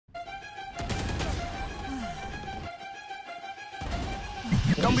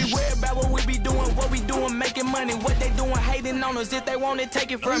Don't be worried about what we doing, making money. What they doing, hating on us. If they want it,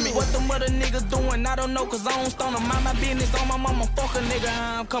 take it from me. What them other niggas doing, I don't know, cause I don't stone them. Mind my business on my mama, fuck a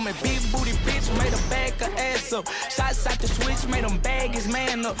nigga. I'm coming big booty bitch, made her back her ass up. Shots out the switch, made them bag his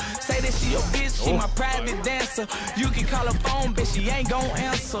man up. Say that she your bitch, she my private dancer. You can call her phone, bitch, she ain't gon'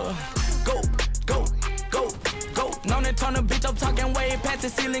 answer. Go, go, go, go. Known and turn a bitch up, talking way past the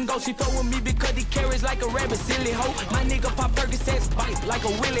ceiling. Go, she fuck with me because he carries like a rabbit, silly hoe. My nigga pop Percocets, bite like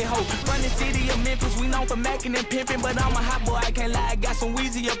a willy hoe. From the city of Memphis, we known for macking and pimping, but I'm a hot boy, I can't lie. I got some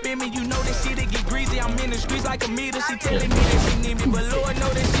Weezy up in me, you know that shit, it get greasy. I'm in the streets like a meter. She telling me that she need me, but Lord know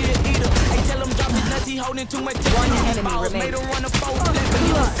that she a eater. Hey, tell him drop his nuts, he holding too much time. One enemy remaining. Made him run a 4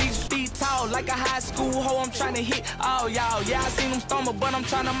 left, 6 feet tall, like a high school hoe. I'm trying to hit all y'all. Yeah, I seen them stumble, but I'm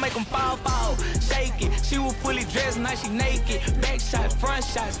trying to make them fall. Shake it, she was fully dressed, now she naked. Back shots, front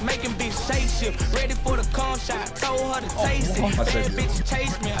shots, making bitch shake shift. Ready for the cum shot, told her to taste it. Bad bitch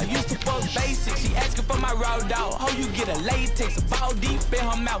chase me, I used to fuck basic. She asking for my raw dog, how you get a latex? A ball deep in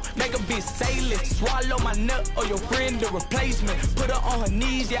her mouth, make a bitch say less. Swallow my nut or your friend the replacement. Put her on her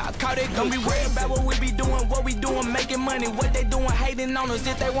knees, yeah, I caught it. Don't be worried about what we doing, making money. What they doing, hating on us.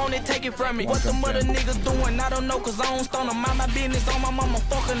 If they want it, take it from me. What them other niggas doing, I don't know, cause I don't stone them. Mind my business on my mama,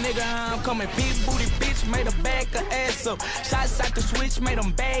 fuck a nigga. I'm coming big booty bitch, made her back her ass up. Shots out the switch, made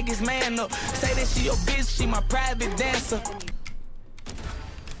him bag his man up. Say that she your bitch, she my private dancer.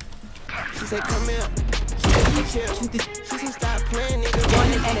 She said, come here. She said, stop playing, nigga.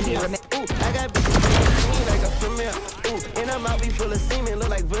 One enemy remaining. Ooh, I got bitches playing me like a premiere. Ooh, and her mouth be full of semen, look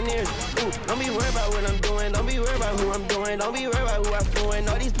like veneers. Ooh, don't be worried about what I'm doing. Don't be worried about who I'm doing. Don't be worried about who I'm fooling.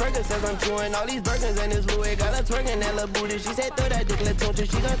 All these Perkins says I'm chewing. All these Birkins and this Louis. Got her twerking that little booty. She said, throw that dick, let's touch her.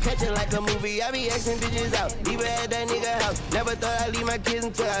 She gon' catch it like a movie. I be asking bitches out. Leave her at that nigga house. Never thought I'd leave my kids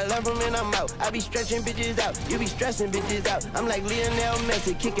until I left them and I'm out. I be stretching bitches out. You be stressing bitches out. I'm like Lionel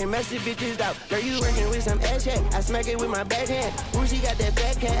Messi, kicking messy bitches out. Girl, you working with some ass hat. I smack it with my backhand. Ooh, she got that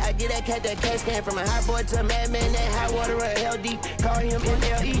back cat. I get that cat that cash can. From a hot boy to a madman, that hot water or hell deep. Call him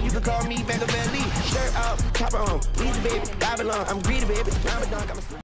MLE. You can call me Back of Belly. Shirt off, chopper on. Easy baby, Babylon. I'm greedy baby. I'm a dog.